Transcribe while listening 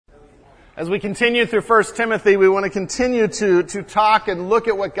As we continue through 1 Timothy, we want to continue to talk and look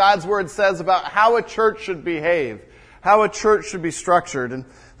at what God's Word says about how a church should behave, how a church should be structured. And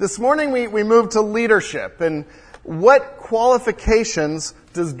this morning we move to leadership. And what qualifications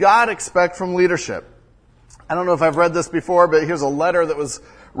does God expect from leadership? I don't know if I've read this before, but here's a letter that was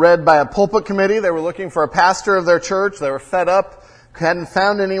read by a pulpit committee. They were looking for a pastor of their church. They were fed up, hadn't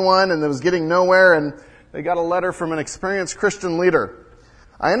found anyone, and it was getting nowhere. And they got a letter from an experienced Christian leader.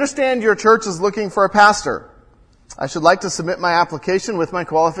 I understand your church is looking for a pastor. I should like to submit my application with my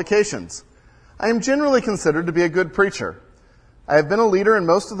qualifications. I am generally considered to be a good preacher. I have been a leader in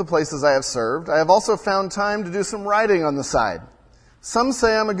most of the places I have served. I have also found time to do some writing on the side. Some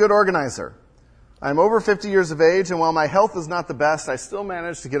say I'm a good organizer. I am over 50 years of age, and while my health is not the best, I still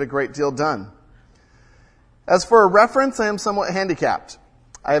manage to get a great deal done. As for a reference, I am somewhat handicapped.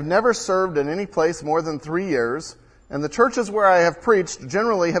 I have never served in any place more than 3 years, and the churches where I have preached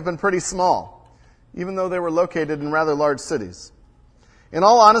generally have been pretty small, even though they were located in rather large cities. In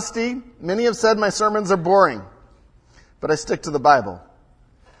all honesty, many have said my sermons are boring, but I stick to the Bible.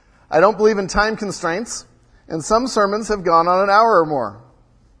 I don't believe in time constraints, and some sermons have gone on an hour or more.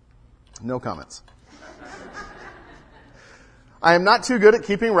 No comments. I am not too good at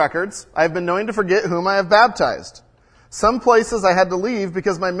keeping records. I have been known to forget whom I have baptized. Some places I had to leave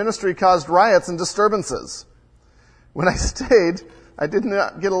because my ministry caused riots and disturbances. When I stayed, I did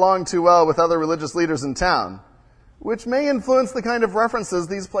not get along too well with other religious leaders in town, which may influence the kind of references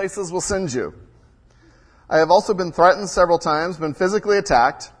these places will send you. I have also been threatened several times, been physically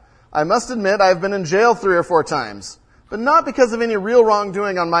attacked. I must admit I have been in jail 3 or 4 times, but not because of any real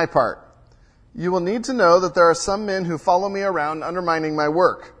wrongdoing on my part. You will need to know that there are some men who follow me around undermining my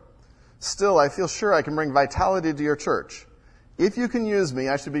work. Still, I feel sure I can bring vitality to your church. If you can use me,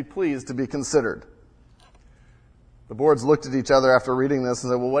 I should be pleased to be considered. The boards looked at each other after reading this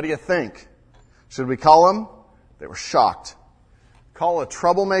and said, well, what do you think? Should we call him? They were shocked. Call a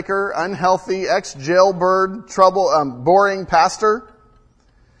troublemaker, unhealthy, ex-jailbird, boring pastor?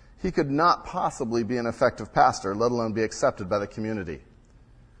 He could not possibly be an effective pastor, let alone be accepted by the community.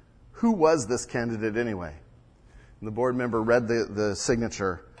 Who was this candidate anyway? And the board member read the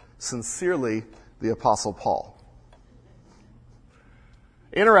signature, sincerely, the Apostle Paul.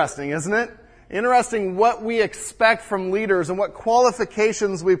 Interesting, isn't it? Interesting what we expect from leaders and what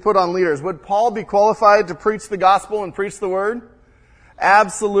qualifications we put on leaders. Would Paul be qualified to preach the gospel and preach the word?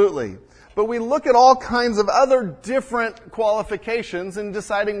 Absolutely. But we look at all kinds of other different qualifications in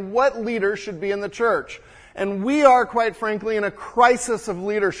deciding what leaders should be in the church. And we are, quite frankly, in a crisis of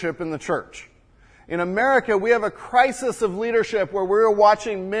leadership in the church. In America, we have a crisis of leadership where we're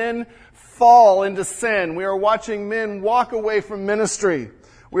watching men fall into sin. We are watching men walk away from ministry.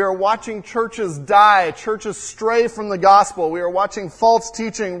 We are watching churches die, churches stray from the gospel. We are watching false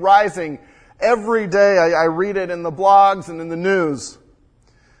teaching rising every day. I read it in the blogs and in the news.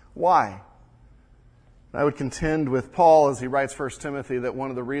 Why? I would contend with Paul as he writes 1 Timothy that one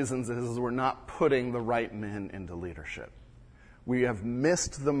of the reasons is we're not putting the right men into leadership. We have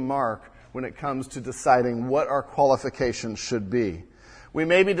missed the mark when it comes to deciding what our qualifications should be. We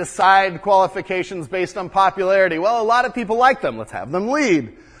maybe decide qualifications based on popularity. Well, a lot of people like them. Let's have them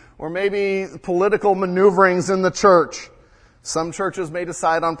lead. Or maybe political maneuverings in the church. Some churches may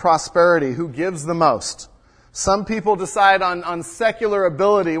decide on prosperity. Who gives the most? Some people decide on secular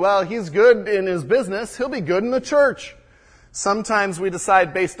ability. Well, he's good in his business. He'll be good in the church. Sometimes we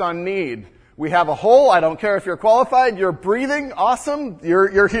decide based on need. We have a hole. I don't care if you're qualified. You're breathing. Awesome.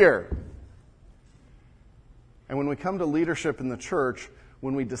 You're here. And when we come to leadership in the church,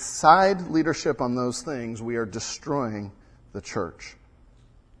 when we decide leadership on those things, we are destroying the church.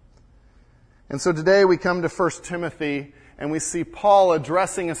 And so today we come to 1 Timothy and we see Paul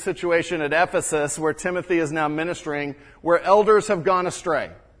addressing a situation at Ephesus where Timothy is now ministering, where elders have gone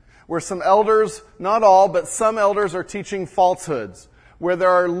astray. Where some elders, not all, but some elders are teaching falsehoods. Where there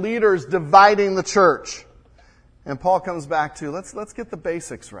are leaders dividing the church. And Paul comes back to, let's get the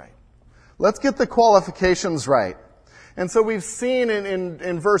basics right. Let's get the qualifications right. And so we've seen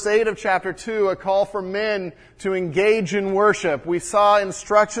in verse 8 of chapter 2 a call for men to engage in worship. We saw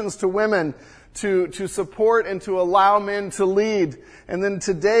instructions to women to support and to allow men to lead. And then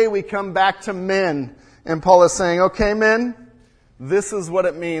today we come back to men. And Paul is saying, okay, men, this is what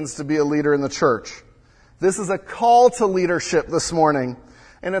it means to be a leader in the church. This is a call to leadership this morning.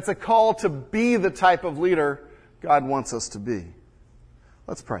 And it's a call to be the type of leader God wants us to be.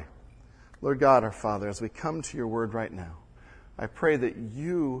 Let's pray. Lord God, our Father, as we come to your word right now, I pray that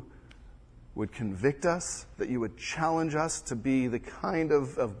you would convict us, that you would challenge us to be the kind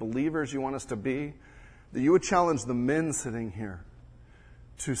of believers you want us to be, that you would challenge the men sitting here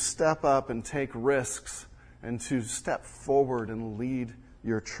to step up and take risks and to step forward and lead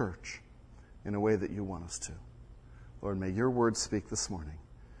your church in a way that you want us to. Lord, may your word speak this morning.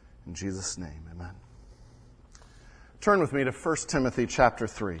 In Jesus' name, amen. Turn with me to 1 Timothy chapter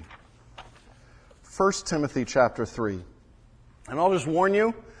 3. 1 Timothy chapter 3. And I'll just warn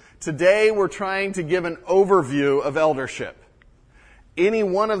you, today we're trying to give an overview of eldership. Any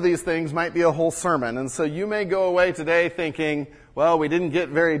one of these things might be a whole sermon, and so you may go away today thinking, well, we didn't get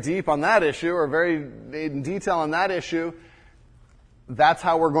very deep on that issue or very in detail on that issue. That's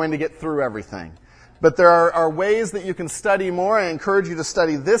how we're going to get through everything. But there are ways that you can study more. I encourage you to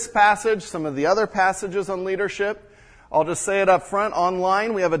study this passage, some of the other passages on leadership. I'll just say it up front.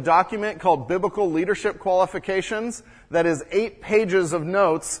 Online, we have a document called Biblical Leadership Qualifications that is 8 pages of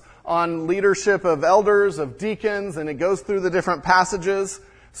notes on leadership of elders, of deacons, and it goes through the different passages.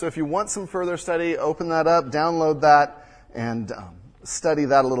 So if you want some further study, open that up, download that, and study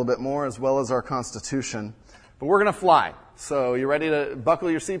that a little bit more, as well as our Constitution. But we're going to fly. So you ready to buckle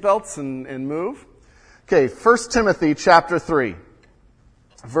your seatbelts and move? Okay, 1 Timothy chapter 3,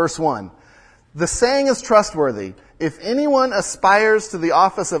 verse 1. The saying is trustworthy. If anyone aspires to the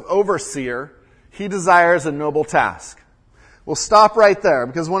office of overseer, he desires a noble task. We'll stop right there,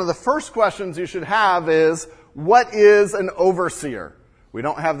 because one of the first questions you should have is, what is an overseer? We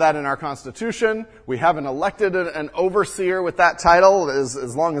don't have that in our Constitution. We haven't elected an overseer with that title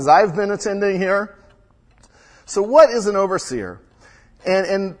as long as I've been attending here. So what is an overseer?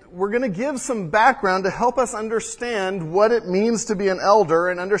 And we're going to give some background to help us understand what it means to be an elder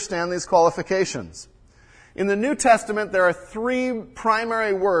and understand these qualifications. In the New Testament, there are 3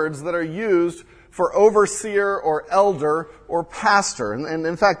 primary words that are used for overseer or elder or pastor. And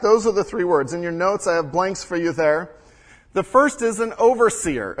in fact, those are the 3 words. In your notes, I have blanks for you there. The first is an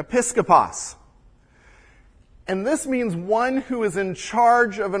overseer, episkopos. And this means one who is in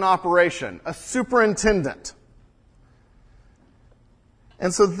charge of an operation, a superintendent.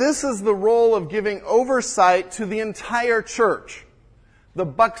 And so this is the role of giving oversight to the entire church. The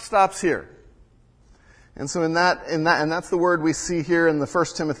buck stops here. And so and that's the word we see here in the 1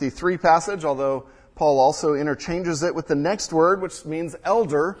 Timothy 3 passage, although Paul also interchanges it with the next word, which means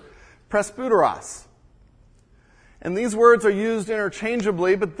elder, presbyteros. And these words are used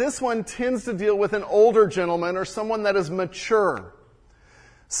interchangeably, but this one tends to deal with an older gentleman or someone that is mature.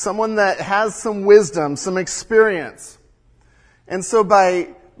 Someone that has some wisdom, some experience. And so by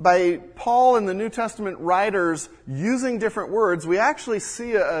Paul and the New Testament writers using different words, we actually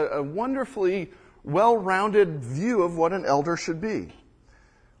see a wonderfully well-rounded view of what an elder should be.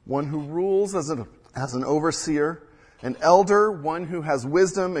 One who rules as an overseer. An elder, one who has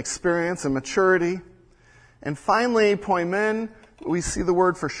wisdom, experience, and maturity. And finally, poimen, we see the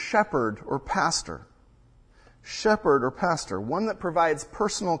word for shepherd or pastor. Shepherd or pastor, one that provides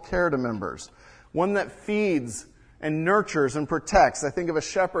personal care to members. One that feeds and nurtures and protects. I think of a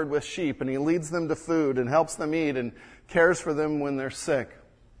shepherd with sheep, and he leads them to food and helps them eat and cares for them when they're sick.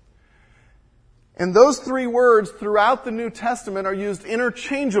 And those 3 words throughout the New Testament are used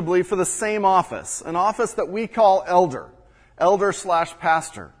interchangeably for the same office, an office that we call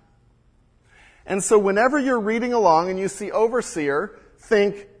elder/pastor. And so whenever you're reading along and you see overseer,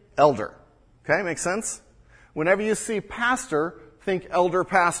 think elder. Okay, makes sense? Whenever you see pastor, think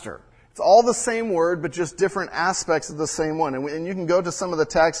elder-pastor. It's all the same word, but just different aspects of the same one. And you can go to some of the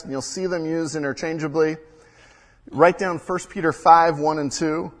text and you'll see them used interchangeably. Write down 1 Peter 5, 1 and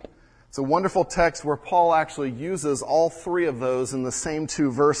 2. It's a wonderful text where Paul actually uses all 3 of those in the same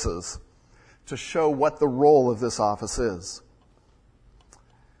 2 verses to show what the role of this office is.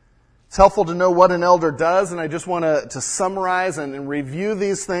 It's helpful to know what an elder does, and I just want to summarize and review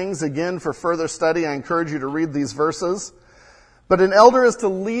these things again for further study. I encourage you to read these verses. But an elder is to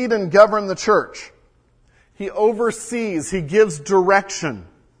lead and govern the church. He oversees, he gives direction.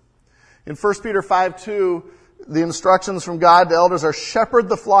 In 1 Peter 5:2, the instructions from God to elders are, shepherd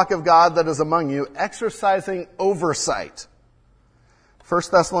the flock of God that is among you, exercising oversight.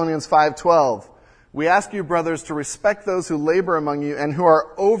 1 Thessalonians 5:12, we ask you, brothers, to respect those who labor among you and who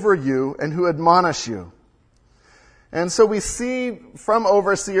are over you and who admonish you. And so we see from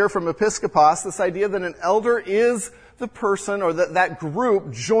overseer, from episkopos, this idea that an elder is the person or that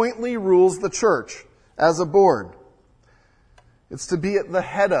group jointly rules the church as a board. It's to be at the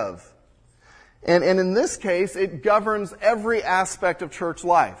head of. And in this case, it governs every aspect of church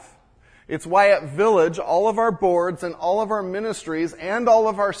life. It's why at Village, all of our boards and all of our ministries and all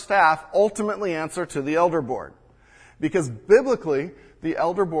of our staff ultimately answer to the elder board. Because biblically, the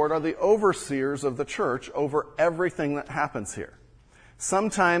elder board are the overseers of the church over everything that happens here.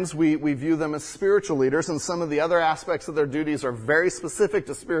 Sometimes we view them as spiritual leaders, and some of the other aspects of their duties are very specific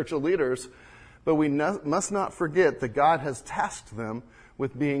to spiritual leaders, but we must not forget that God has tasked them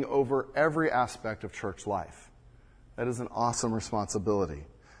with being over every aspect of church life. That is an awesome responsibility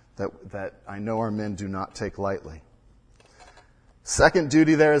that I know our men do not take lightly. Second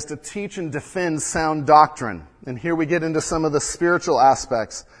duty there is to teach and defend sound doctrine. And here we get into some of the spiritual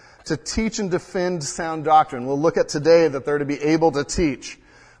aspects. To teach and defend sound doctrine. We'll look at today that they're to be able to teach.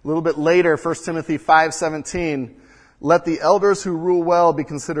 A little bit later, 1 Timothy 5:17, let the elders who rule well be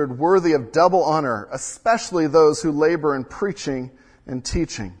considered worthy of double honor, especially those who labor in preaching and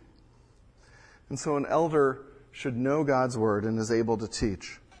teaching. And so an elder should know God's word and is able to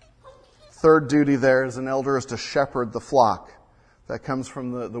teach. Third duty there as an elder is to shepherd the flock. That comes from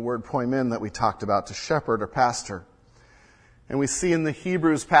the word poimen that we talked about, to shepherd or pastor. And we see in the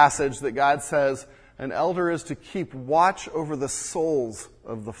Hebrews passage that God says an elder is to keep watch over the souls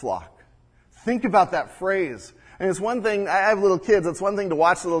of the flock. Think about that phrase. And it's one thing, I have little kids, it's one thing to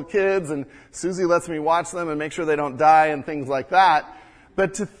watch the little kids, and Susie lets me watch them and make sure they don't die and things like that.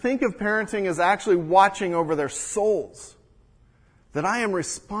 But to think of parenting as actually watching over their souls. That I am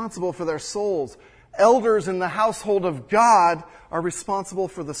responsible for their souls. Elders in the household of God are responsible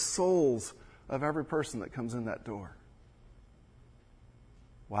for the souls of every person that comes in that door.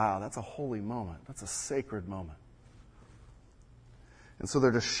 Wow, that's a holy moment. That's a sacred moment. And so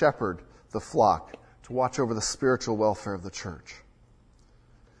they're to shepherd the flock, to watch over the spiritual welfare of the church.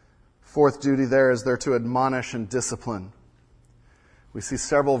 Fourth duty there is they're to admonish and discipline. We see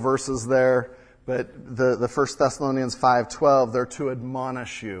several verses there, but the 1 Thessalonians 5:12, they're to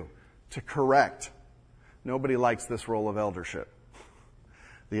admonish you, to correct. Nobody likes this role of eldership.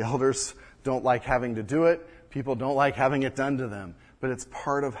 The elders don't like having to do it. People don't like having it done to them. But it's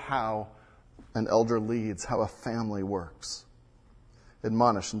part of how an elder leads, how a family works.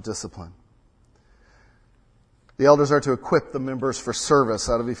 Admonish and discipline. The elders are to equip the members for service,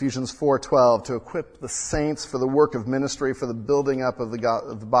 out of Ephesians 4:12, to equip the saints for the work of ministry, for the building up of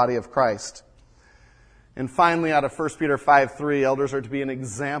the body of Christ. And finally, out of 1 Peter 5:3, elders are to be an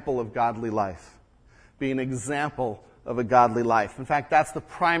example of godly life. Be an example of a godly life. In fact, that's the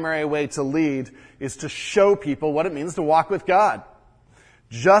primary way to lead, is to show people what it means to walk with God.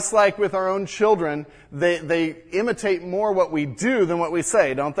 Just like with our own children, they imitate more what we do than what we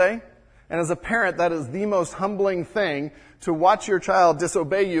say, don't they? And as a parent, that is the most humbling thing, to watch your child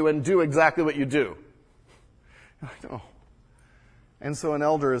disobey you and do exactly what you do. Oh. And so an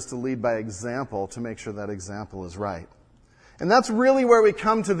elder is to lead by example to make sure that example is right. And that's really where we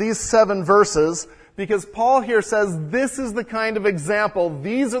come to these 7 verses, because Paul here says this is the kind of example,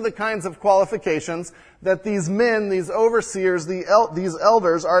 these are the kinds of qualifications that these men, these overseers, these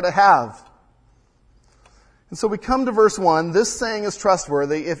elders are to have. And so we come to verse 1. This saying is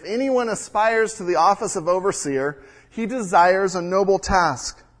trustworthy. If anyone aspires to the office of overseer, he desires a noble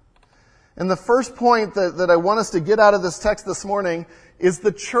task. And the first point that I want us to get out of this text this morning is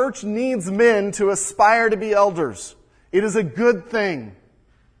the church needs men to aspire to be elders. It is a good thing.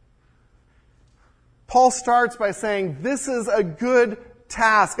 Paul starts by saying this is a good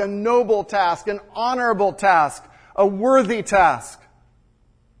task, a noble task, an honorable task, a worthy task.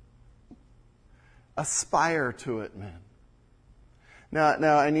 Aspire to it, men.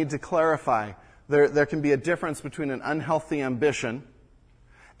 Now I need to clarify. There can be a difference between an unhealthy ambition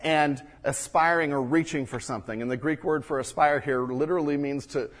and aspiring or reaching for something. And the Greek word for aspire here literally means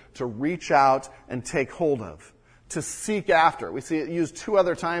to reach out and take hold of, to seek after. We see it used 2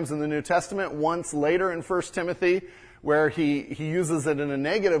 other times in the New Testament, once later in 1 Timothy, where he uses it in a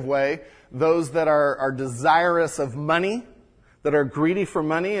negative way, those that are desirous of money, that are greedy for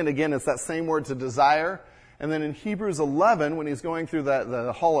money, and again, it's that same word, to desire. And then in Hebrews 11, when he's going through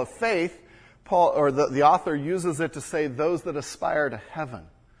the hall of faith, Paul, or the author uses it to say those that aspire to heaven,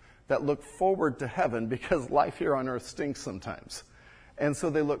 that look forward to heaven, because life here on earth stinks sometimes. And so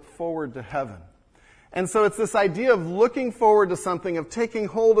they look forward to heaven. And so it's this idea of looking forward to something, of taking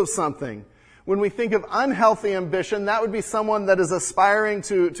hold of something. When we think of unhealthy ambition, that would be someone that is aspiring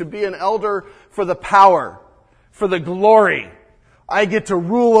to be an elder for the power, for the glory. I get to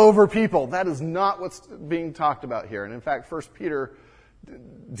rule over people. That is not what's being talked about here. And in fact, 1 Peter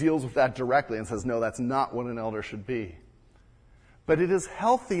deals with that directly and says, no, that's not what an elder should be. But it is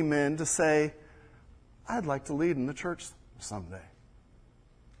healthy, men, to say, I'd like to lead in the church someday.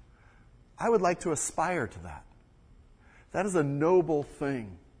 I would like to aspire to that. That is a noble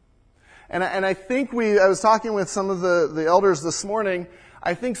thing. And I think I was talking with some of the elders this morning.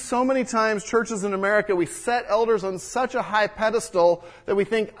 I think so many times churches in America, we set elders on such a high pedestal that we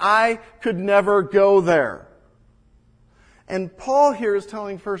think, I could never go there. And Paul here is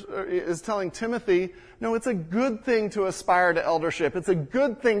telling Timothy, no, it's a good thing to aspire to eldership. It's a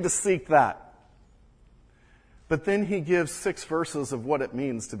good thing to seek that. But then he gives 6 verses of what it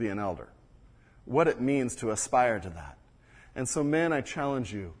means to be an elder, what it means to aspire to that. And so, men, I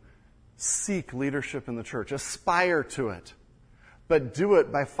challenge you, seek leadership in the church. Aspire to it. But do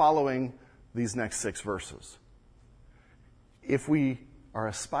it by following these next 6 verses. If we are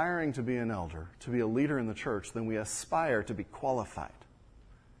aspiring to be an elder, to be a leader in the church, then we aspire to be qualified.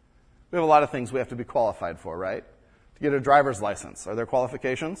 We have a lot of things we have to be qualified for, right? To get a driver's license. Are there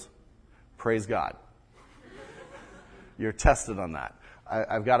qualifications? Praise God. You're tested on that.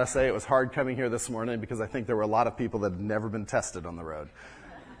 I've got to say it was hard coming here this morning because I think there were a lot of people that had never been tested on the road.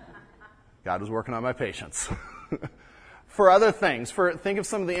 God was working on my patience. For other things, think of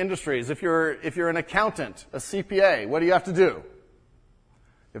some of the industries. If you're an accountant, a CPA, what do you have to do?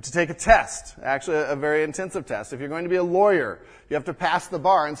 You have to take a test, actually a very intensive test. If you're going to be a lawyer, you have to pass the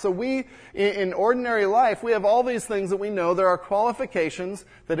bar. And so we, in ordinary life, we have all these things that we know there are qualifications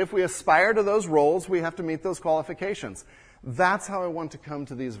that if we aspire to those roles, we have to meet those qualifications. That's how I want to come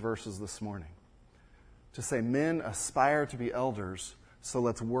to these verses this morning. To say, men aspire to be elders, so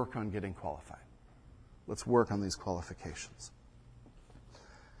let's work on getting qualified. Let's work on these qualifications.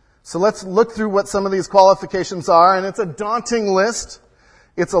 So let's look through what some of these qualifications are, and it's a daunting list.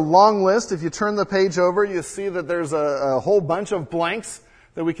 It's a long list. If you turn the page over, you see that there's a whole bunch of blanks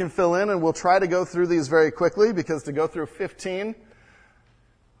that we can fill in, and we'll try to go through these very quickly, because to go through 15,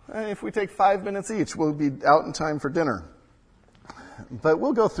 if we take 5 minutes each, we'll be out in time for dinner. But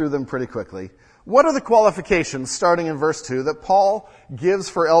we'll go through them pretty quickly. What are the qualifications, starting in verse 2, that Paul gives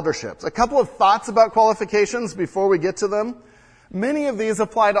for elderships? A couple of thoughts about qualifications before we get to them. Many of these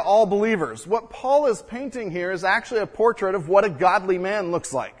apply to all believers. What Paul is painting here is actually a portrait of what a godly man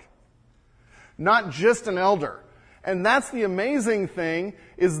looks like. Not just an elder. And that's the amazing thing,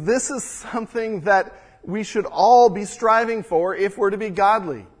 is this is something that we should all be striving for if we're to be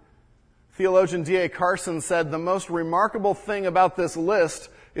godly. Theologian D.A. Carson said, the most remarkable thing about this list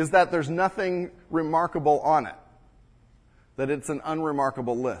is that there's nothing remarkable on it. That it's an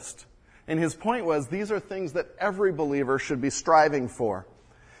unremarkable list. And his point was, these are things that every believer should be striving for.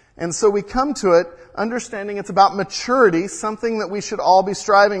 And so we come to it understanding it's about maturity, something that we should all be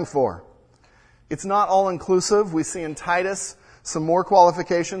striving for. It's not all-inclusive. We see in Titus some more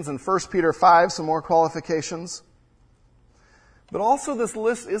qualifications, in 1 Peter 5 some more qualifications. But also this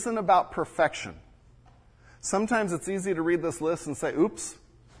list isn't about perfection. Sometimes it's easy to read this list and say, oops,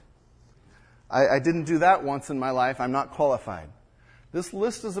 I didn't do that once in my life, I'm not qualified. This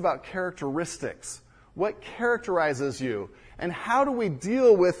list is about characteristics. What characterizes you? And how do we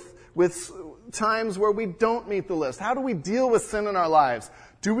deal with times where we don't meet the list? How do we deal with sin in our lives?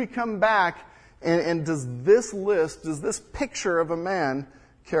 Do we come back and does this picture of a man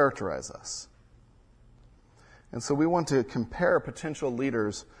characterize us? And so we want to compare potential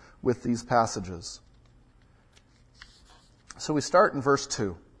leaders with these passages. So we start in verse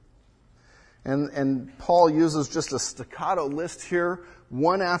 2. And Paul uses just a staccato list here,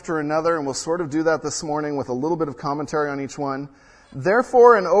 one after another, and we'll sort of do that this morning with a little bit of commentary on each one.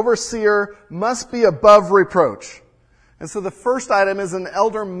 Therefore, an overseer must be above reproach. And so the first item is an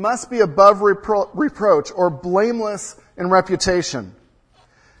elder must be above reproach or blameless in reputation.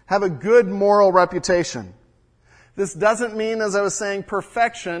 Have a good moral reputation. This doesn't mean, as I was saying,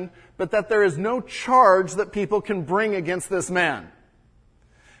 perfection, but that there is no charge that people can bring against this man.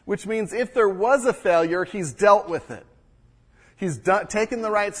 Which means if there was a failure, he's dealt with it. He's taken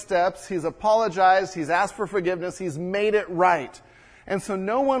the right steps, he's apologized, he's asked for forgiveness, he's made it right. And so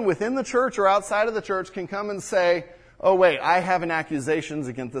no one within the church or outside of the church can come and say, oh wait, I have an accusation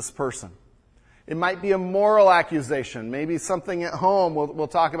against this person. It might be a moral accusation, maybe something at home we'll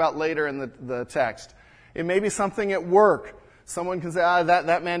talk about later in the text. It may be something at work. Someone can say,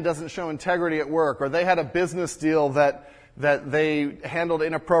 that man doesn't show integrity at work, or they had a business deal that they handled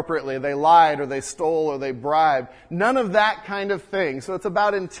inappropriately, they lied, or they stole, or they bribed. None of that kind of thing. So it's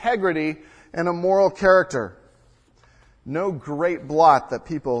about integrity and a moral character. No great blot that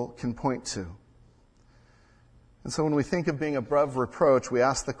people can point to. And so when we think of being above reproach, we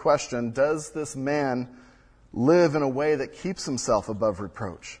ask the question, does this man live in a way that keeps himself above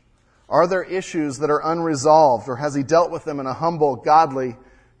reproach? Are there issues that are unresolved, or has he dealt with them in a humble, godly,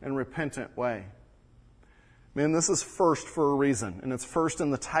 and repentant way? Man, this is first for a reason, and it's first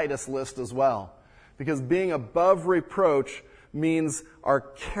in the Titus list as well. Because being above reproach means our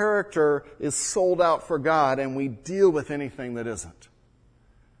character is sold out for God, and we deal with anything that isn't.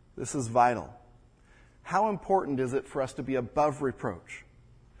 This is vital. How important is it for us to be above reproach?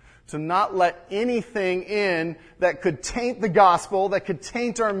 To not let anything in that could taint the gospel, that could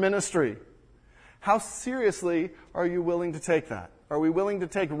taint our ministry. How seriously are you willing to take that? Are we willing to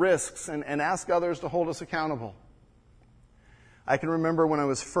take risks and ask others to hold us accountable? I can remember when I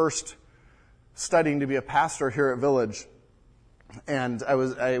was first studying to be a pastor here at Village, and I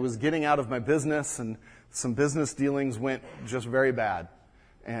was getting out of my business, and some business dealings went just very bad,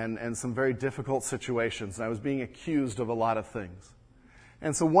 and some very difficult situations, and I was being accused of a lot of things.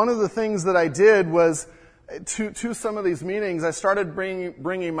 And so one of the things that I did was, to some of these meetings, I started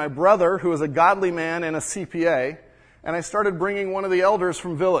bringing my brother, who is a godly man and a CPA, and I started bringing one of the elders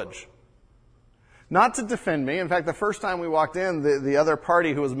from Village. Not to defend me. In fact, the first time we walked in, the other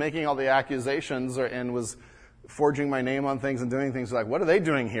party who was making all the accusations and was forging my name on things and doing things like, what are they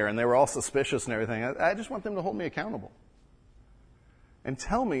doing here? And they were all suspicious and everything. I just want them to hold me accountable. And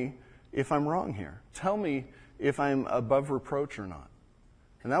tell me if I'm wrong here. Tell me if I'm above reproach or not.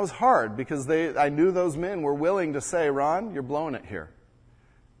 And that was hard because I knew those men were willing to say, Ron, you're blowing it here.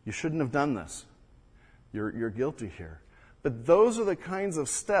 You shouldn't have done this. You're guilty here. But those are the kinds of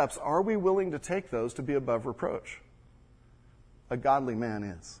steps. Are we willing to take those to be above reproach? A godly man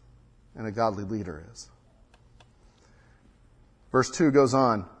is, and a godly leader is. Verse 2 goes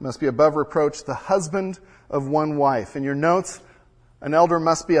on, must be above reproach the husband of one wife. In your notes, an elder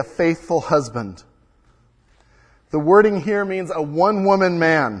must be a faithful husband. The wording here means a one-woman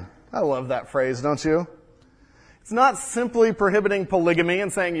man. I love that phrase, don't you? It's not simply prohibiting polygamy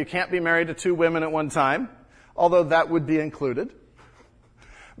and saying you can't be married to two women at one time, although that would be included.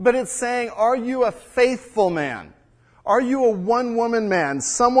 But it's saying, are you a faithful man? Are you a one-woman man?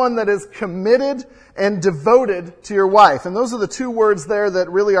 Someone that is committed and devoted to your wife. And those are the two words there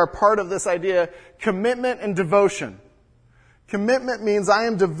that really are part of this idea, commitment and devotion. Commitment means I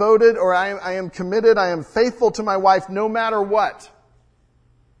am devoted or I am committed, I am faithful to my wife no matter what.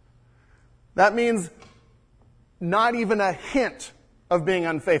 That means not even a hint of being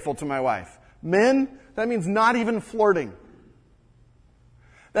unfaithful to my wife. Men, that means not even flirting.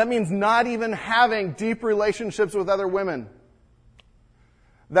 That means not even having deep relationships with other women.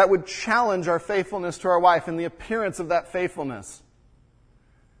 That would challenge our faithfulness to our wife and the appearance of that faithfulness.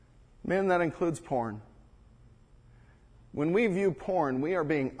 Men, that includes porn. When we view porn, we are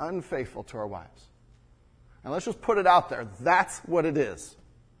being unfaithful to our wives. And let's just put it out there. That's what it is.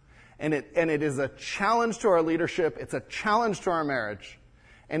 And it is a challenge to our leadership. It's a challenge to our marriage.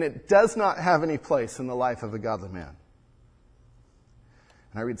 And it does not have any place in the life of a godly man.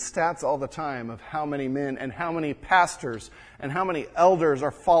 And I read stats all the time of how many men and how many pastors and how many elders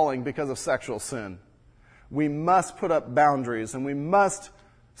are falling because of sexual sin. We must put up boundaries and we must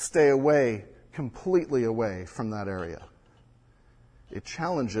stay away, completely away from that area. It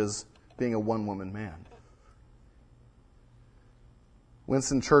challenges being a one-woman man.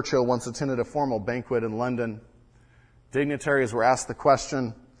 Winston Churchill once attended a formal banquet in London. Dignitaries were asked the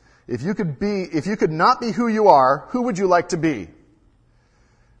question, if you could not be who you are, who would you like to be?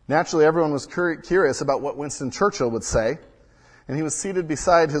 Naturally, everyone was curious about what Winston Churchill would say. And he was seated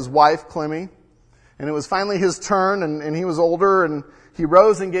beside his wife, Clemmy. And it was finally his turn, and he was older, and he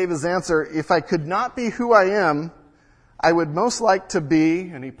rose and gave his answer, if I could not be who I am, I would most like to be,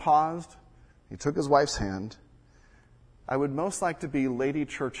 and he paused, he took his wife's hand, I would most like to be Lady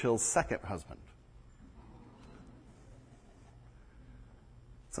Churchill's second husband.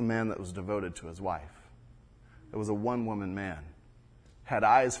 It's a man that was devoted to his wife. It was a one-woman man. Had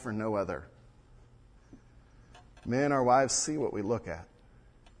eyes for no other. Men, our wives see what we look at.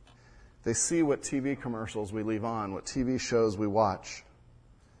 They see what TV commercials we leave on, what TV shows we watch.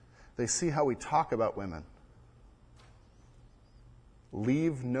 They see how we talk about women.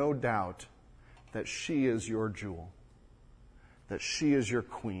 Leave no doubt that she is your jewel, that she is your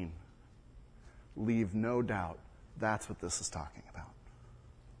queen. Leave no doubt. That's what this is talking about.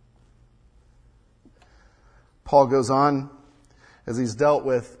 Paul goes on, as he's dealt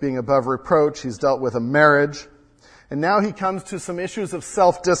with being above reproach, he's dealt with a marriage, and now he comes to some issues of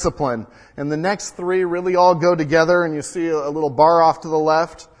self-discipline. And the next three really all go together, and you see a little bar off to the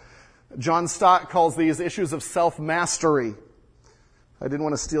left. John Stott calls these issues of self-mastery. I didn't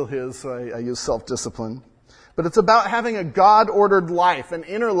want to steal his, so I use self-discipline. But it's about having a God-ordered life, an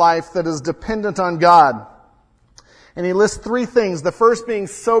inner life that is dependent on God. And he lists three things. The first being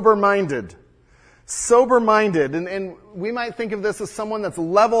sober-minded. Sober-minded. And we might think of this as someone that's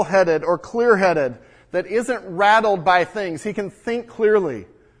level-headed or clear-headed, that isn't rattled by things. He can think clearly.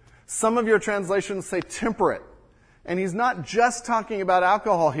 Some of your translations say temperate. And he's not just talking about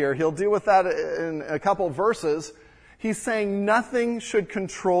alcohol here. He'll deal with that in a couple of verses. He's saying nothing should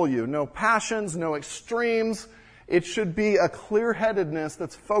control you. No passions, no extremes. It should be a clear-headedness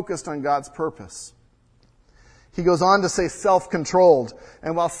that's focused on God's purpose. He goes on to say self-controlled.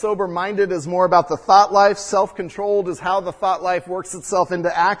 And while sober-minded is more about the thought life, self-controlled is how the thought life works itself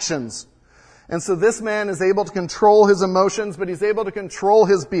into actions. And so this man is able to control his emotions, but he's able to control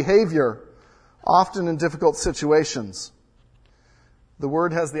his behavior, often in difficult situations. The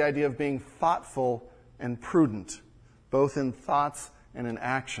word has the idea of being thoughtful and prudent, both in thoughts and in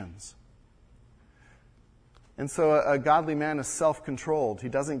actions. And so a godly man is self-controlled. He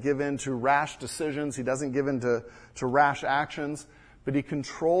doesn't give in to rash decisions. He doesn't give in to rash actions. But he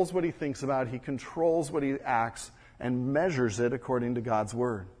controls what he thinks about. He controls what he acts and measures it according to God's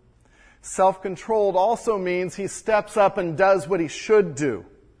word. Self-controlled also means he steps up and does what he should do.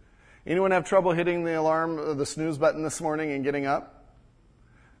 Anyone have trouble hitting the alarm, the snooze button this morning and getting up?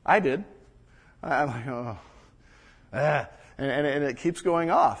 I did. I'm like, oh, and it keeps going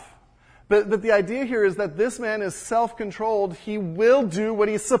off. But the idea here is that this man is self-controlled. He will do what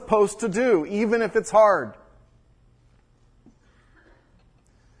he's supposed to do, even if it's hard.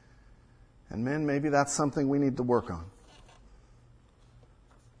 And men, maybe that's something we need to work on.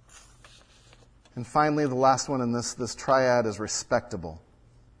 And finally, the last one in this triad is respectable.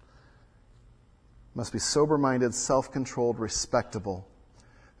 Must be sober-minded, self-controlled, respectable.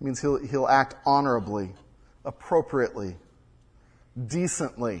 It means he'll act honorably, appropriately,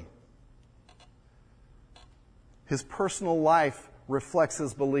 decently. His personal life reflects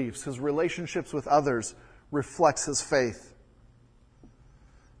his beliefs. His relationships with others reflects his faith.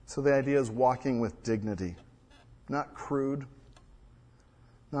 So the idea is walking with dignity. Not crude,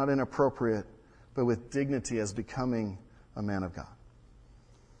 not inappropriate, but with dignity as becoming a man of God.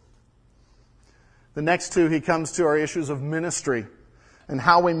 The next two he comes to are issues of ministry and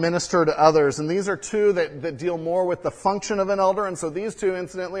how we minister to others. And these are two that deal more with the function of an elder. And so these two,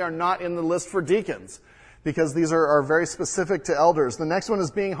 incidentally, are not in the list for deacons, because these are very specific to elders. The next one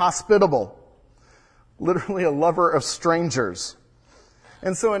is being hospitable, literally a lover of strangers.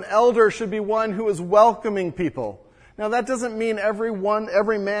 And so an elder should be one who is welcoming people. Now that doesn't mean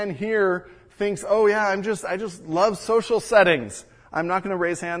every man here thinks, oh yeah, I just love social settings. I'm not going to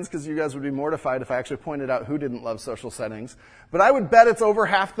raise hands because you guys would be mortified if I actually pointed out who didn't love social settings. But I would bet it's over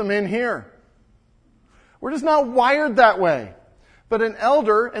half the men here. We're just not wired that way. But an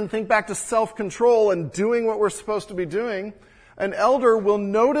elder, and think back to self-control and doing what we're supposed to be doing, an elder will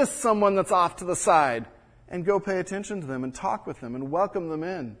notice someone that's off to the side and go pay attention to them and talk with them and welcome them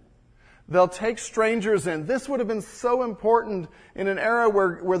in. They'll take strangers in. This would have been so important in an era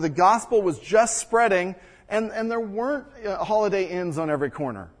where the gospel was just spreading and there weren't Holiday Inns on every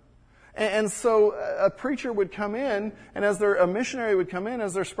corner. And so a preacher would come in, and a missionary would come in,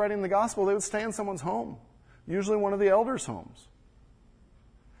 as they're spreading the gospel, they would stay in someone's home, usually one of the elders' homes.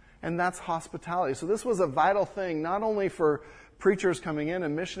 And that's hospitality. So this was a vital thing, not only for preachers coming in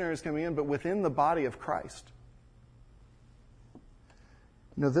and missionaries coming in, but within the body of Christ.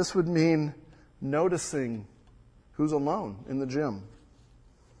 You know, this would mean noticing who's alone in the gym.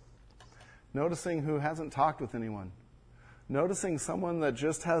 Noticing who hasn't talked with anyone. Noticing someone that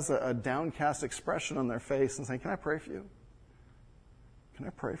just has a downcast expression on their face and saying, can I pray for you? Can I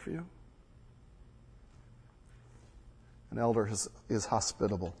pray for you? An elder is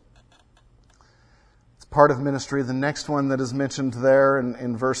hospitable. Part of ministry. The next one that is mentioned there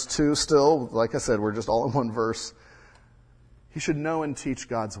in verse 2 still, like I said, we're just all in one verse. He should know and teach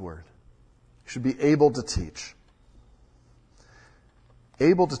God's word. He should be able to teach.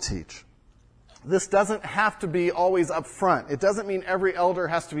 Able to teach. This doesn't have to be always up front. It doesn't mean every elder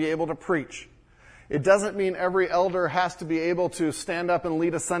has to be able to preach. It doesn't mean every elder has to be able to stand up and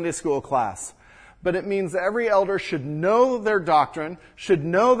lead a Sunday school class. But it means every elder should know their doctrine, should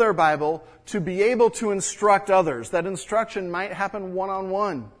know their Bible, to be able to instruct others. That instruction might happen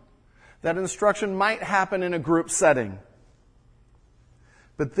one-on-one. That instruction might happen in a group setting.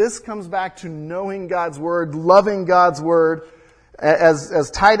 But this comes back to knowing God's word, loving God's word,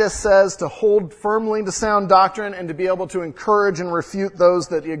 as Titus says, to hold firmly to sound doctrine and to be able to encourage and refute those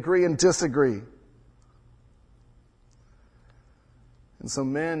that agree and disagree. And so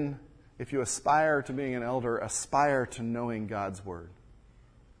men, if you aspire to being an elder, aspire to knowing God's word.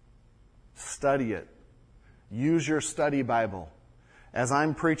 Study it. Use your study Bible. As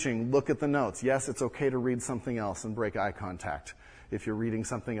I'm preaching, look at the notes. Yes, it's okay to read something else and break eye contact if you're reading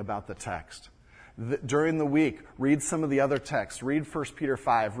something about the text. During the week, read some of the other texts. Read 1 Peter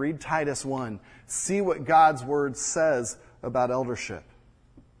 5. Read Titus 1. See what God's word says about eldership.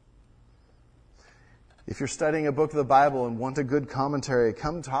 If you're studying a book of the Bible and want a good commentary,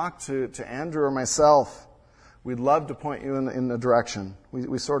 come talk to Andrew or myself. We'd love to point you in a direction.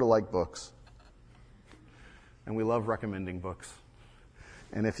 We sort of like books. And we love recommending books.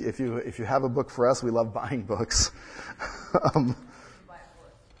 And if you have a book for us, we love buying books.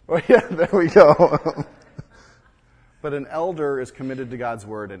 Well, yeah, there we go. But an elder is committed to God's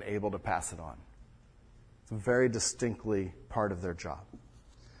word and able to pass it on. It's very distinctly part of their job.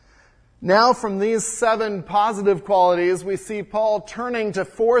 Now, from these 7 positive qualities, we see Paul turning to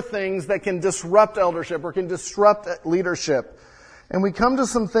 4 things that can disrupt eldership or can disrupt leadership. And we come to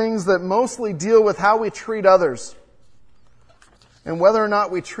some things that mostly deal with how we treat others and whether or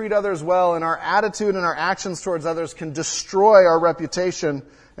not we treat others well, and our attitude and our actions towards others can destroy our reputation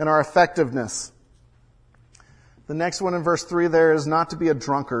and our effectiveness. The next one in verse 3 there is not to be a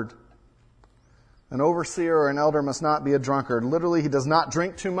drunkard. An overseer or an elder must not be a drunkard. Literally, he does not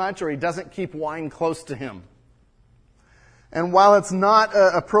drink too much, or he doesn't keep wine close to him. And while it's not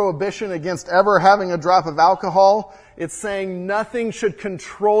a prohibition against ever having a drop of alcohol, it's saying nothing should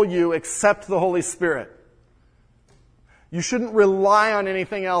control you except the Holy Spirit. You shouldn't rely on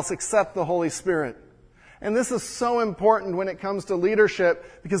anything else except the Holy Spirit. And this is so important when it comes to leadership,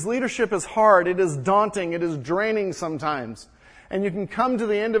 because leadership is hard, it is daunting, it is draining sometimes. And you can come to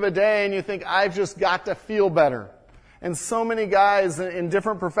the end of a day and you think, I've just got to feel better. And so many guys in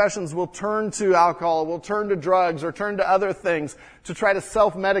different professions will turn to alcohol, will turn to drugs, or turn to other things to try to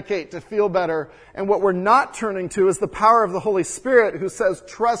self-medicate, to feel better. And what we're not turning to is the power of the Holy Spirit, who says,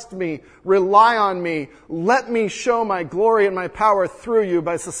 trust me, rely on me, let me show my glory and my power through you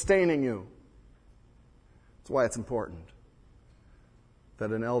by sustaining you. That's why it's important that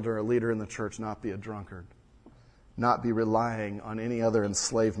an elder, a leader in the church, not be a drunkard, not be relying on any other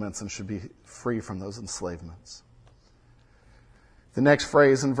enslavements, and should be free from those enslavements. The next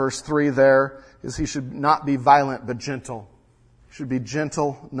phrase in verse 3 there is he should not be violent, but gentle. He should be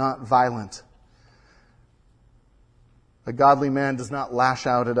gentle, not violent. A godly man does not lash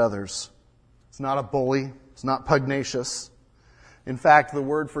out at others. It's not a bully. It's not pugnacious. In fact, the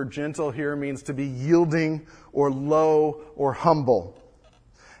word for gentle here means to be yielding or low or humble.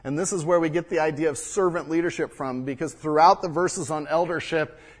 And this is where we get the idea of servant leadership from, because throughout the verses on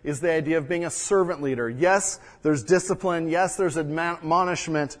eldership is the idea of being a servant leader. Yes, there's discipline. Yes, there's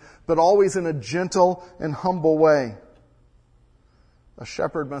admonishment, but always in a gentle and humble way. A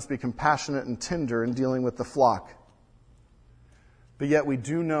shepherd must be compassionate and tender in dealing with the flock. But yet we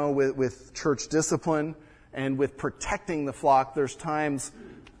do know with church discipline and with protecting the flock, there's times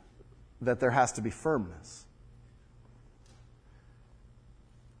that there has to be firmness.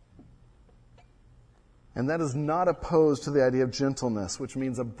 And that is not opposed to the idea of gentleness, which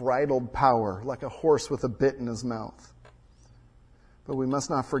means a bridled power, like a horse with a bit in his mouth. But we must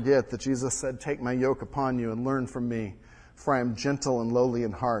not forget that Jesus said, take my yoke upon you and learn from me, for I am gentle and lowly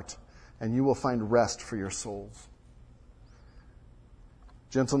in heart, and you will find rest for your souls.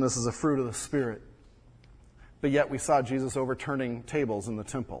 Gentleness is a fruit of the Spirit. But yet we saw Jesus overturning tables in the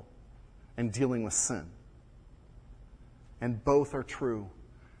temple and dealing with sin. And both are true,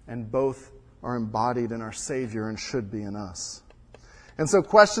 and both are embodied in our Savior and should be in us. And so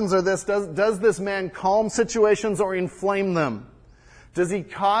questions are this: does this man calm situations or inflame them? Does he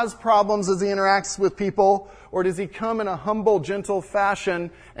cause problems as he interacts with people, or does he come in a humble, gentle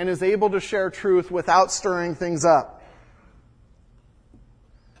fashion and is able to share truth without stirring things up?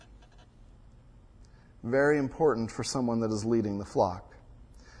 Very important for someone that is leading the flock.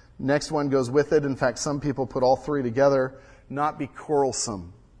 Next one goes with it. In fact, some people put all 3 together. Not be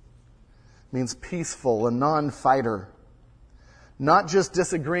quarrelsome. Means peaceful, a non-fighter. Not just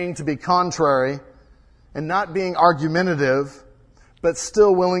disagreeing to be contrary and not being argumentative, but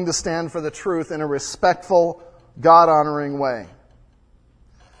still willing to stand for the truth in a respectful, God-honoring way.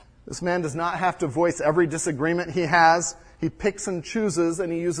 This man does not have to voice every disagreement he has. He picks and chooses,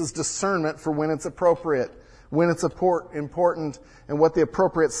 and he uses discernment for when it's appropriate, when it's important, and what the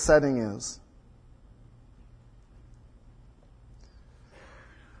appropriate setting is.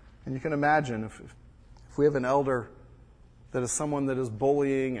 And you can imagine if we have an elder that is someone that is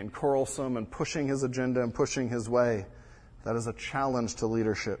bullying and quarrelsome and pushing his agenda and pushing his way, that is a challenge to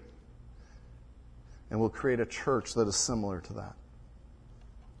leadership. And will create a church that is similar to that.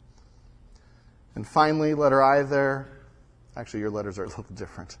 And finally, letter I there. Actually, your letters are a little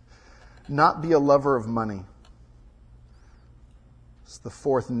different. Not be a lover of money. It's the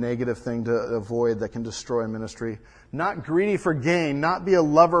 4th negative thing to avoid that can destroy ministry. Not greedy for gain, not be a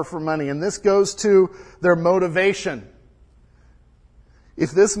lover for money. And this goes to their motivation.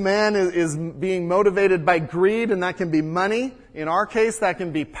 If this man is being motivated by greed, and that can be money, in our case that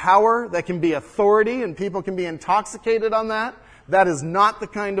can be power, that can be authority, and people can be intoxicated on that, that is not the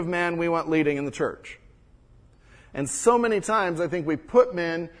kind of man we want leading in the church. And so many times I think we put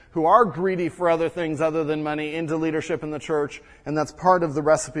men who are greedy for other things other than money into leadership in the church, and that's part of the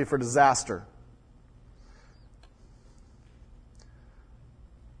recipe for disaster.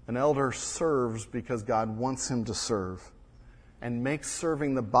 An elder serves because God wants him to serve, and makes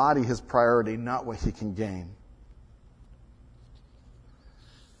serving the body his priority, not what he can gain.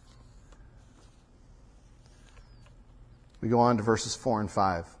 We go on to verses 4 and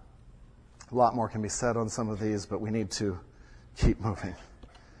 5. A lot more can be said on some of these, but we need to keep moving.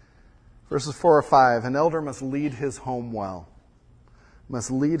 Verses 4 or 5, an elder must lead his home well. Must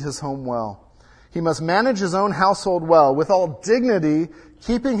lead his home well. He must manage his own household well, with all dignity,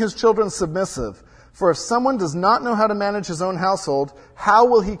 keeping his children submissive. For if someone does not know how to manage his own household, how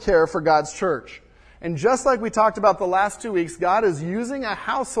will he care for God's church? And just like we talked about the last 2 weeks, God is using a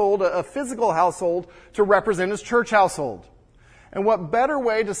household, a physical household, to represent his church household. And what better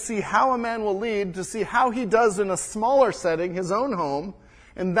way to see how a man will lead, to see how he does in a smaller setting, his own home,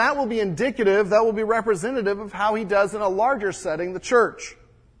 and that will be indicative, that will be representative of how he does in a larger setting, the church.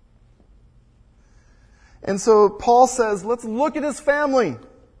 And so Paul says, let's look at his family.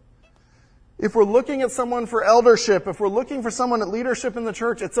 If we're looking at someone for eldership, if we're looking for someone at leadership in the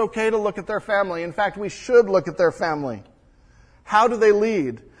church, it's okay to look at their family. In fact, we should look at their family. How do they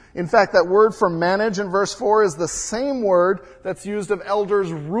lead? In fact, that word for manage in verse 4 is the same word that's used of elders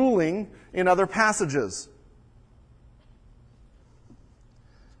ruling in other passages.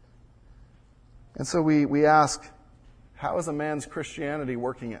 And so we ask, how is a man's Christianity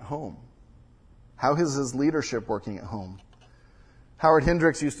working at home? How is his leadership working at home? Howard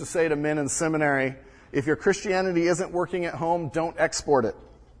Hendricks used to say to men in seminary, if your Christianity isn't working at home, don't export it.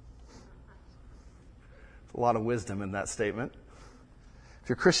 There's a lot of wisdom in that statement. If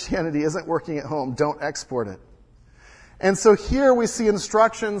your Christianity isn't working at home, don't export it. And so here we see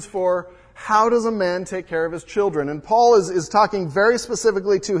instructions for how does a man take care of his children. And Paul is talking very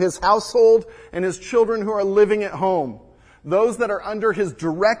specifically to his household and his children who are living at home. Those that are under his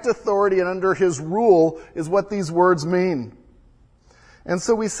direct authority and under his rule is what these words mean. And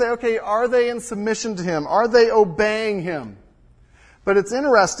so we say, okay, are they in submission to him? Are they obeying him? But it's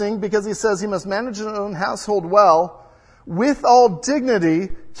interesting because he says he must manage his own household well, with all dignity,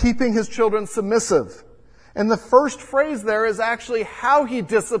 keeping his children submissive. And the first phrase there is actually how he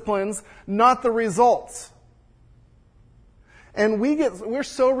disciplines, not the results. And we're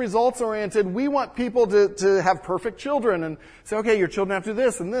so results oriented, we want people to have perfect children and say, okay, your children have to do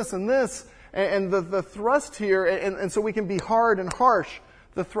this and this and this. And the thrust here, and so we can be hard and harsh,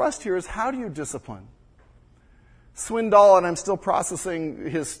 the thrust here is how do you discipline? Swindoll, and I'm still processing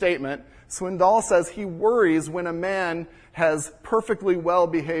his statement, Swindoll says he worries when a man has perfectly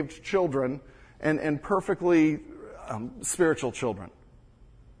well-behaved children and perfectly spiritual children.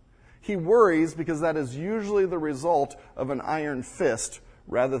 He worries because that is usually the result of an iron fist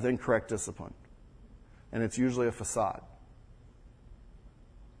rather than correct discipline. And it's usually a facade.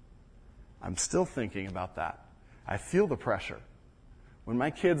 I'm still thinking about that. I feel the pressure. When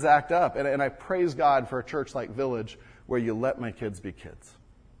my kids act up, and I praise God for a church like Village where you let my kids be kids.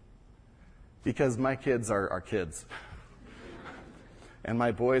 Because my kids are kids. And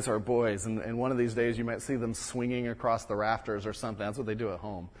my boys are boys. And one of these days you might see them swinging across the rafters or something. That's what they do at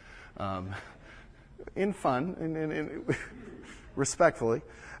home. In fun, and respectfully.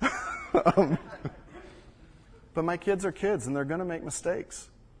 But my kids are kids, and they're going to make mistakes.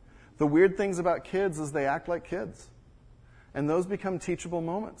 The weird things about kids is they act like kids. And those become teachable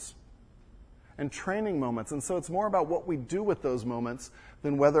moments and training moments. And so it's more about what we do with those moments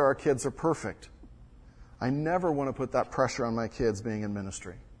than whether our kids are perfect. I never want to put that pressure on my kids being in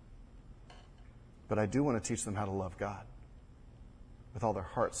ministry. But I do want to teach them how to love God with all their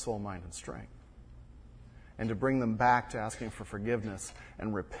heart, soul, mind, and strength. And to bring them back to asking for forgiveness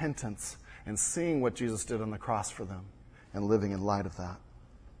and repentance and seeing what Jesus did on the cross for them and living in light of that.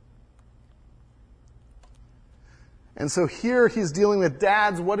 And so here he's dealing with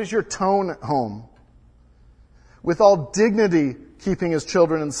dads. What is your tone at home? With all dignity, keeping his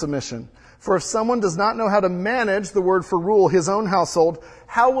children in submission. For if someone does not know how to manage, the word for rule, his own household,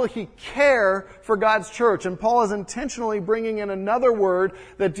 how will he care for God's church? And Paul is intentionally bringing in another word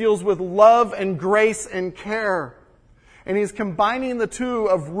that deals with love and grace and care. And he's combining the two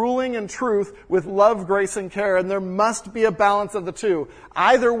of ruling and truth with love, grace, and care. And there must be a balance of the two.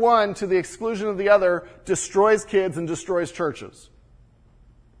 Either one, to the exclusion of the other, destroys kids and destroys churches.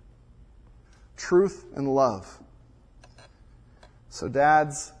 Truth and love. So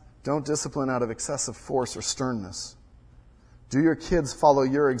dads, don't discipline out of excessive force or sternness. Do your kids follow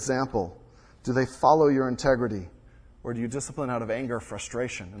your example? Do they follow your integrity? Or do you discipline out of anger,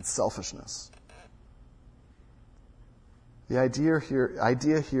 frustration, and selfishness? The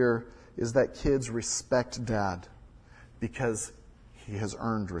idea here is that kids respect dad because he has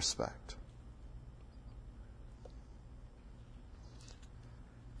earned respect.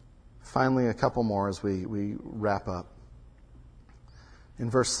 Finally, a couple more as we wrap up. In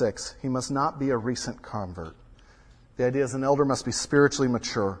verse 6, he must not be a recent convert. The idea is an elder must be spiritually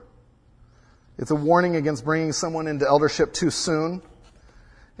mature. It's a warning against bringing someone into eldership too soon.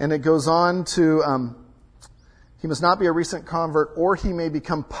 And it goes on to, he must not be a recent convert, or he may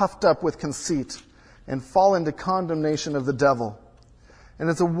become puffed up with conceit and fall into condemnation of the devil. And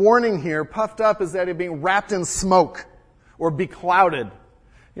it's a warning here. Puffed up is that of being wrapped in smoke or beclouded.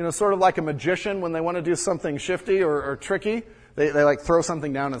 Sort of like a magician when they want to do something shifty or tricky. They like throw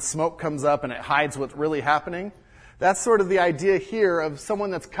something down and smoke comes up and it hides what's really happening. That's sort of the idea here of someone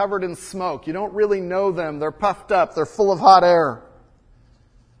that's covered in smoke. You don't really know them. They're puffed up. They're full of hot air.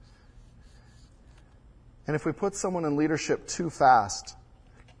 And if we put someone in leadership too fast,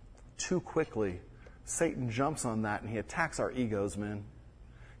 too quickly, Satan jumps on that and he attacks our egos, man.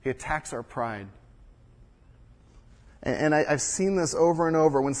 He attacks our pride. And I've seen this over and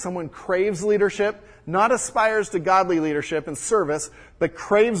over. When someone craves leadership, not aspires to godly leadership and service, but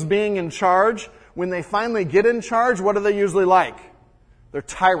craves being in charge, when they finally get in charge, what are they usually like? They're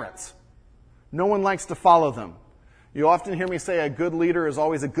tyrants. No one likes to follow them. You often hear me say a good leader is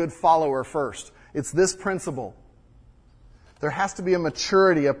always a good follower first. It's this principle. There has to be a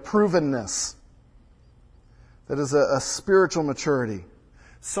maturity, a provenness that is a spiritual maturity.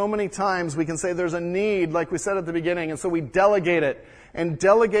 So many times we can say there's a need, like we said at the beginning, and so we delegate it. And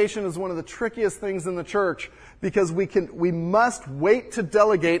delegation is one of the trickiest things in the church because we must wait to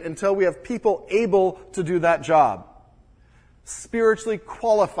delegate until we have people able to do that job. Spiritually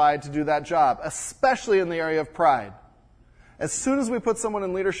qualified to do that job, especially in the area of pride. As soon as we put someone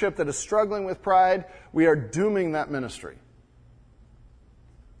in leadership that is struggling with pride, we are dooming that ministry.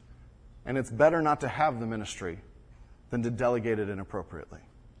 And it's better not to have the ministry than to delegate it inappropriately.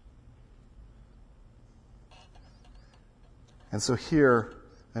 And so here,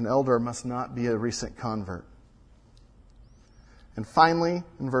 an elder must not be a recent convert. And finally,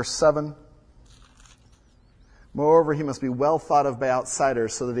 in verse 7, moreover, he must be well thought of by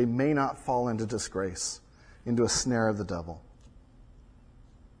outsiders so that he may not fall into disgrace, into a snare of the devil.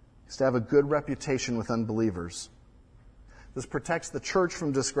 He has to have a good reputation with unbelievers. This protects the church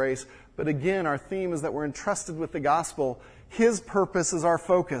from disgrace, but again, our theme is that we're entrusted with the gospel. His purpose is our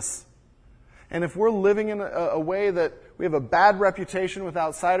focus. And if we're living in a way that we have a bad reputation with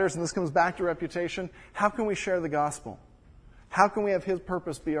outsiders, and this comes back to reputation, how can we share the gospel? How can we have His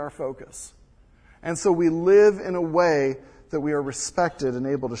purpose be our focus? And so we live in a way that we are respected and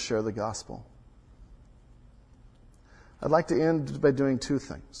able to share the gospel. I'd like to end by doing two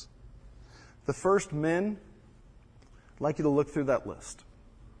things. The first, men, I'd like you to look through that list.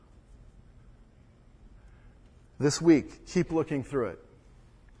 This week, keep looking through it.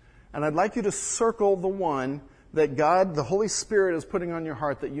 And I'd like you to circle the one that God, the Holy Spirit, is putting on your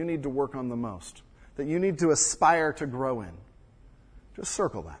heart that you need to work on the most, that you need to aspire to grow in. Just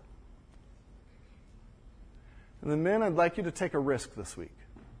circle that. And then, men, I'd like you to take a risk this week.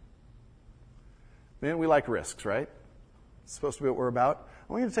 Men, we like risks, right? It's supposed to be what we're about.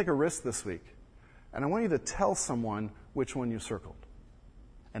 I want you to take a risk this week. And I want you to tell someone which one you circled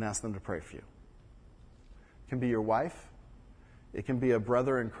and ask them to pray for you. It can be your wife. It can be a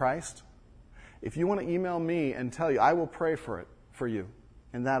brother in Christ. If you want to email me and tell you, I will pray for you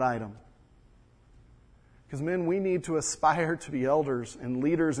in that item. Because, men, we need to aspire to be elders and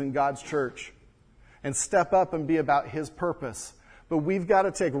leaders in God's church and step up and be about His purpose. But we've got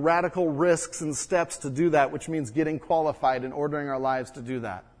to take radical risks and steps to do that, which means getting qualified and ordering our lives to do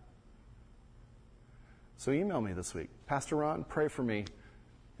that. So email me this week. Pastor Ron, pray for me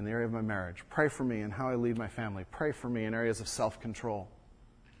in the area of my marriage. Pray for me in how I lead my family. Pray for me in areas of self-control.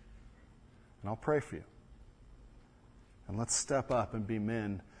 And I'll pray for you. And let's step up and be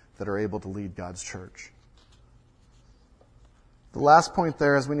men that are able to lead God's church. The last point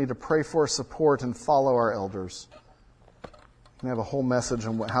there is we need to pray for, support, and follow our elders. We have a whole message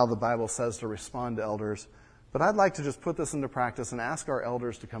on how the Bible says to respond to elders. But I'd like to just put this into practice and ask our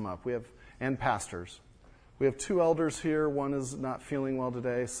elders to come up. And pastors. We have two elders here. One is not feeling well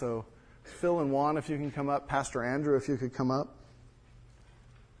today. So Phil and Juan, if you can come up. Pastor Andrew, if you could come up.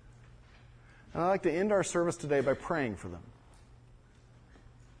 And I'd like to end our service today by praying for them.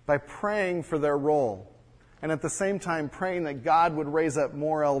 By praying for their role. And at the same time, praying that God would raise up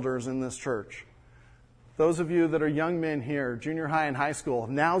more elders in this church. Those of you that are young men here, junior high and high school,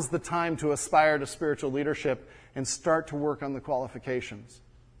 now's the time to aspire to spiritual leadership and start to work on the qualifications.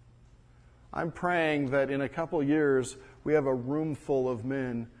 I'm praying that in a couple years, we have a room full of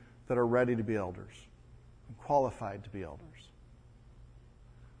men that are ready to be elders and qualified to be elders.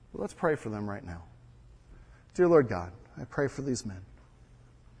 Well, let's pray for them right now. Dear Lord God, I pray for these men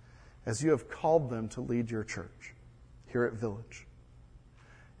as you have called them to lead your church here at Village.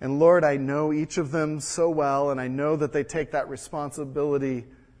 And Lord, I know each of them so well, and I know that they take that responsibility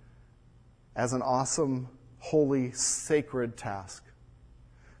as an awesome, holy, sacred task.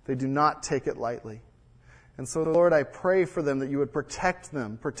 They do not take it lightly. And so, Lord, I pray for them that you would protect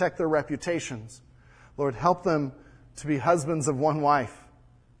them, protect their reputations. Lord, help them to be husbands of one wife,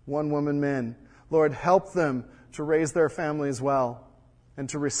 one woman men. Lord, help them to raise their families well and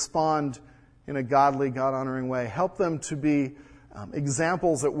to respond in a godly, God-honoring way. Help them to be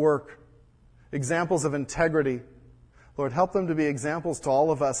examples at work, examples of integrity. Lord, help them to be examples to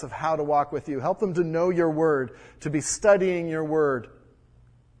all of us of how to walk with you. Help them to know your word, to be studying your word,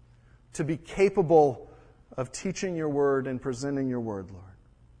 to be capable of teaching your word and presenting your word, Lord.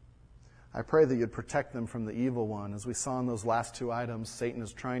 I pray that you'd protect them from the evil one. As we saw in those last two items, Satan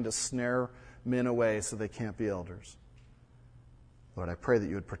is trying to snare men away so they can't be elders. Lord, I pray that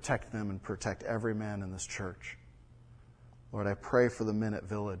you would protect them and protect every man in this church. Lord, I pray for the men at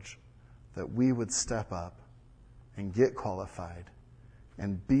Village that we would step up and get qualified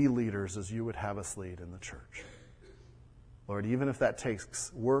and be leaders as you would have us lead in the church. Lord, even if that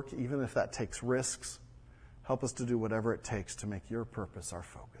takes work, even if that takes risks, help us to do whatever it takes to make your purpose our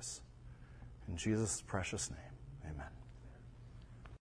focus. In Jesus' precious name, amen.